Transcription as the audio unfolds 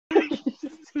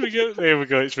There we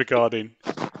go, it's recording.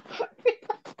 I'm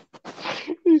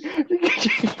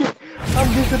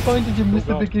disappointed you missed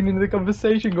the beginning of the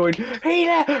conversation going,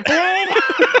 Healer! Healer!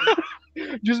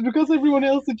 Just because everyone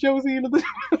else had chosen healer.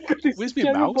 Where's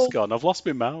my mouse gone? I've lost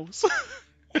my mouse.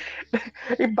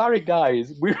 If Barry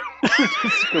dies, we're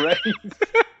disgraced.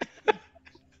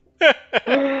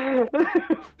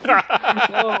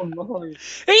 Oh my.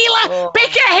 Healer! Oh.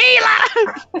 Pick a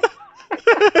healer!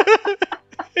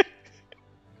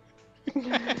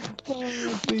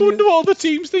 Wonder what the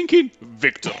team's thinking.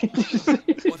 Victor.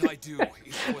 What I do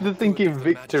is They're thinking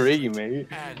victory, mate.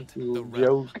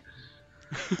 Joke.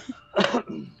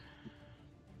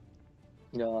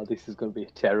 No, this is going to be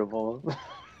terrible.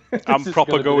 I'm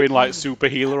proper going like super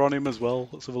healer on him as well.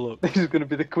 Let's have a look. This is going to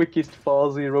be the quickest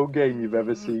 4-0 game you've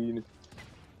ever seen.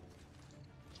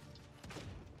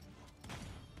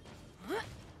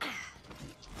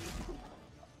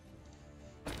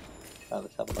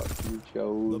 Let's have a look.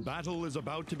 The battle is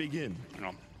about to begin. Hang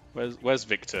on. Where's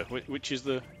Victor? Which is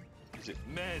the? Is it?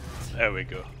 There we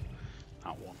go.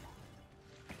 That one.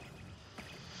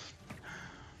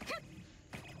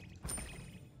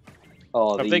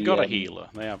 Oh, have they got a healer?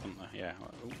 They haven't. Yeah.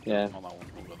 Ooh, yeah. Not that one.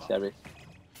 We'll go that. Sheriff.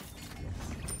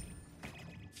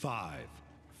 5,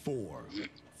 4,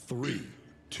 3,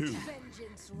 2,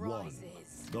 1.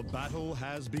 The battle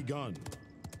has begun.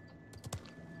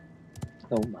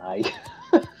 Oh my.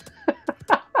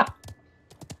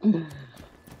 Gonna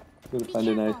find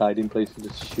a nice hiding place to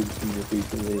just shoot him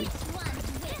repeatedly.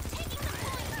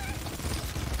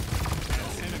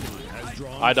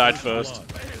 I died first.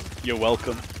 You're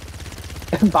welcome.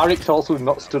 Barrick's also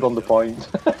not stood on the point.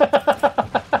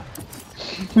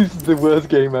 This is the worst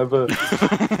game ever.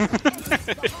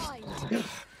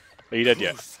 Are you dead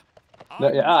yet?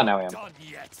 No, yeah, now I am.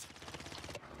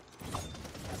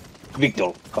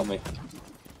 Victor, got me.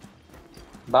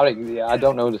 Barrick, yeah, I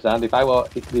don't understand. If I were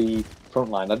at the front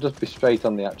line, I'd just be straight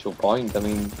on the actual point. I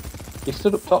mean, he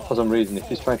stood up top for some reason if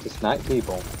he's trying to snipe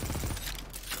people.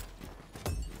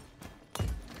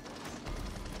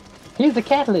 Here's the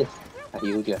catalyst! I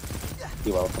healed you.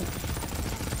 You're welcome.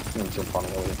 I'm gonna jump on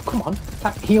it. Come on,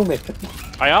 heal me.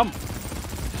 I am.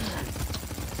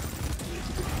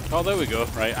 Oh, there we go.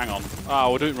 Right, hang on.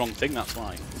 Oh, we're doing the wrong thing. That's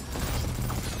why.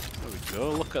 There we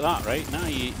go. Look at that. Right now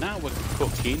we're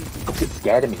cooking. It's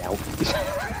scared of me now.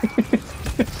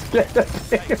 Scared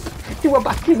of him. You were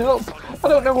backing up. I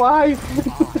don't know why.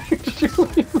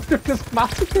 Surely you would have just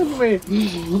massacred me.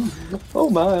 Oh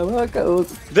my, that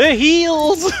goes. The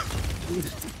heals.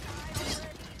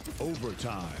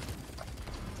 Overtime.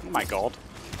 Oh my god.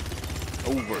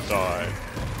 Overtime.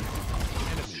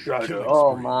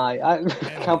 Oh my, I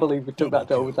can't believe we took that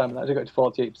to overtime and actually got to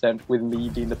 48% with me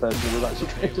being the person who was actually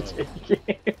trying to take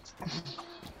it.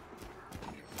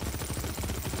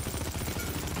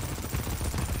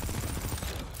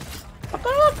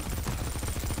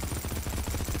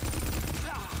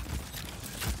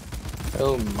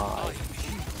 Oh my.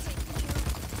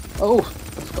 Oh,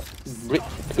 it's got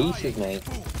ripped to pieces, mate.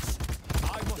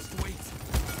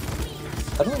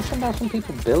 I don't understand how some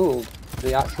people build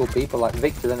the actual people like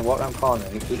Victor, then walk around corner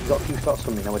and he got 2 shots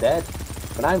from me and we're dead.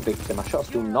 When I'm Victor, my shots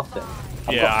do nothing.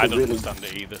 Yeah, I don't understand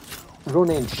it either.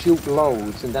 Run in, shoot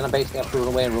loads, and then I basically have to run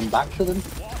away and run back to them.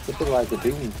 Just otherwise they're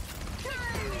doomed.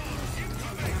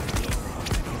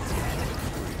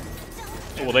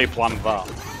 Well, they planned that.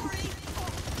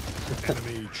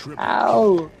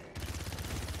 Ow!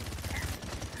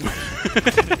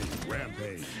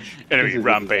 Enemy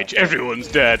rampage. Everyone's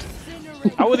dead.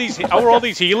 How are all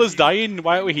these healers dying?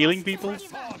 Why aren't we healing people? I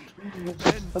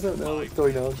don't know what's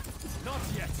going on.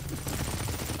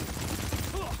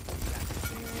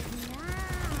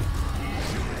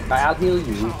 I'll heal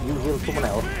you, you heal someone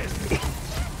else.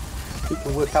 It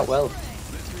can work out well.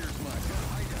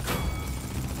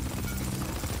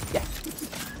 Yeah.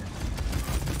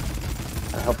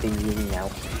 I'm helping you now.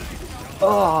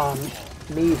 Oh,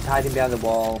 me hiding behind the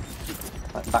wall.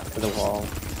 Like back to the wall.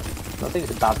 I don't think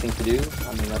it's a bad thing to do.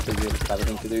 I mean, that's a really clever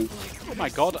thing to do. Oh my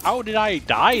god, how did I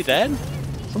die then?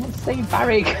 Someone save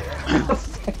Barrick!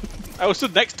 I was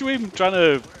stood next to him, trying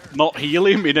to not heal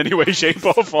him in any way, shape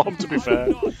or form, to be fair.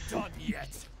 Not done yet.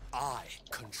 I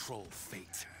control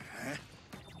fate.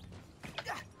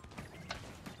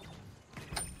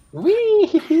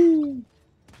 Wee!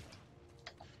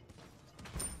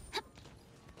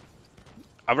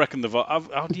 I reckon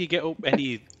how do you get up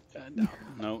any...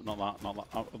 no, not that, not that.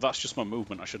 Oh, that's just my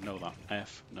movement, I should know that.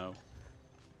 F, no.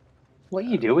 What are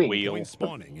you doing? Wheel.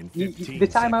 Spawning in The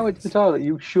time I went to the toilet,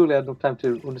 you surely had enough time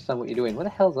to understand what you're doing. What the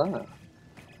hell's that?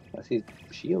 That's his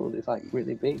shield, it's like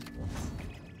really big.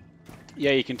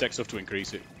 Yeah, you can take stuff to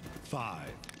increase it. 5,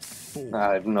 4,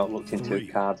 I've not looked into 3,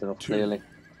 cards enough, 2, clearly.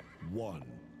 1.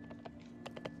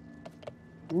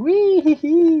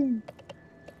 Wee!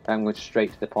 I'm going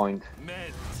straight to the point.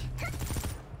 Men.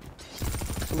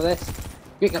 Some of this.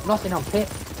 You ain't got nothing on Pip.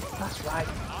 That's right.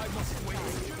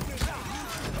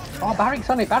 Oh, Barrick's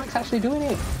on it. Barrick's actually doing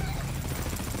it.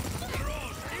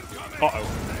 Uh-oh.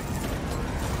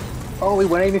 Oh, he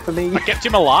went aiming for me. I kept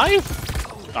him alive?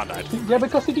 I died. Yeah,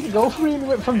 because he didn't go for him. He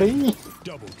went for me.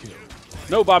 Double kill.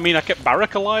 No, but I mean, I kept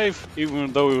Barrack alive,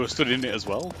 even though he was stood in it as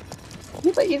well.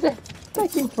 Yeah, but he's a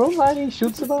fucking frontline. He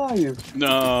should survive.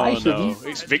 No, no, shouldn't.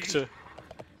 it's Victor.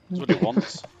 That's what it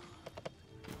wants.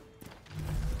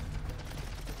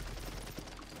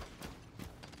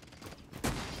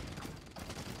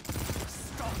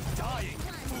 Stop dying,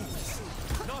 fools.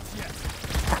 Not yet.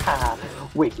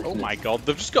 Wait. Oh my god,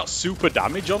 they've just got super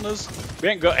damage on us. We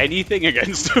ain't got anything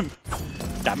against them.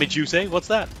 Damage, you say? What's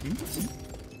that?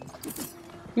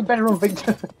 You better run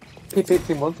Victor. He hits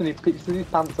him once and he pitches his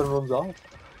pants and runs off.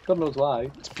 God knows why.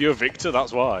 It's pure Victor,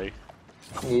 that's why.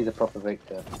 He's a proper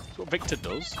Victor. That's what Victor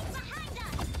does.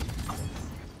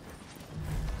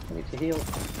 I need to heal.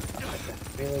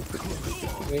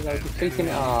 Really, he's treating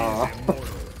it. Aww.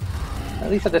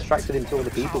 At least I distracted him so other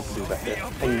people could do better.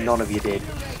 And none of you did.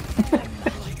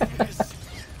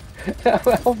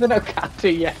 I hope they're not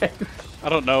catching yet. I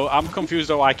don't know, I'm confused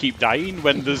how I keep dying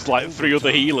when there's like 3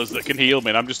 other healers that can heal me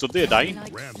and I'm just stood there dying.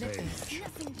 Rampage.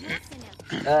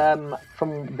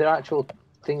 From their actual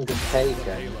things of take,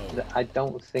 I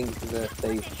don't think that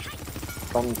they've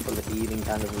gone for the healing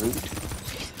kind of route.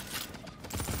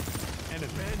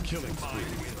 Enemy killing spree.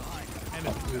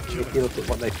 Enemy If killing. you look at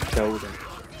what they've chosen.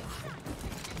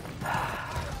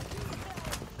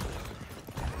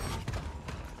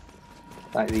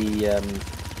 Like the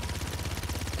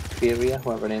Furia,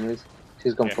 whatever her name is.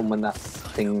 She's gone from when that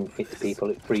thing hits people,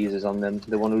 it freezes on them.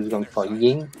 The one who's gone for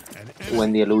Ying,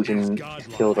 when the illusion is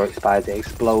killed or expires, it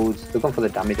explodes. They've gone for the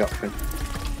damage option.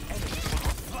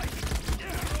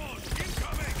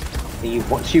 He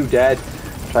wants you dead.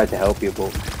 Tried to help you,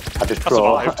 but I just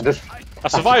draw. I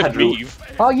survived Meave.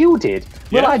 Oh, you did?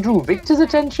 Well, Yeah. I drew Victor's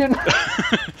attention.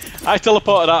 I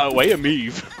teleported out of the way of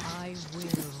Meave. I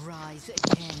will rise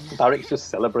again. Barrick's just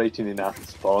celebrating in our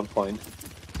spawn point.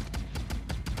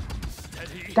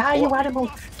 Die, you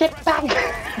animal! Get back!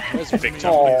 Where's Victor?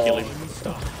 I'm gonna kill him.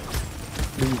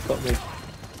 Please got me.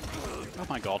 Oh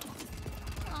my god.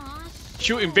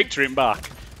 Shooting Victor in back.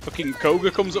 Fucking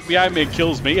Koga comes up behind me and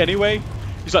kills me anyway.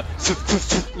 He's like,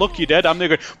 look, you're dead. I'm there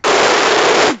going,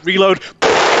 reload,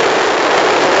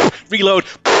 reload,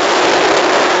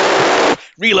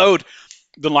 reload.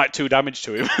 Done like 2 damage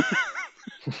to him.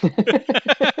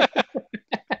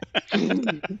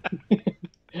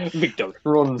 Victor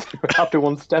runs. After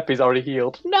 1 step, he's already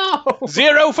healed. No!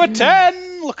 0 for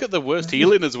 10. Look at the worst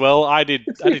healing as well. I did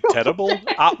terrible.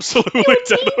 Absolutely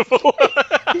terrible.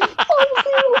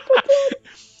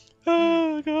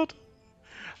 Oh god.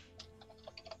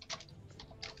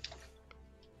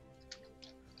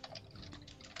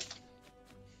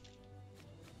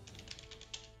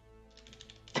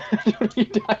 You're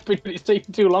typing, it's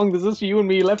taking too long. There's just you and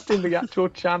me left in the actual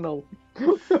channel.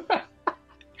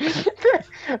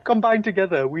 Combined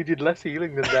together, we did less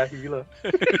healing than their healer.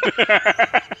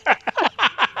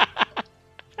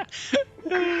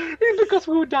 It's because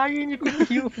we were dying, you couldn't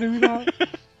heal through that.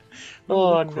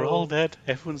 Oh We're all no. dead.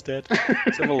 Everyone's dead.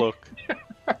 Let's have a look.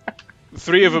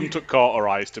 3 of them took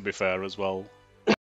cauterize, to be fair, as well.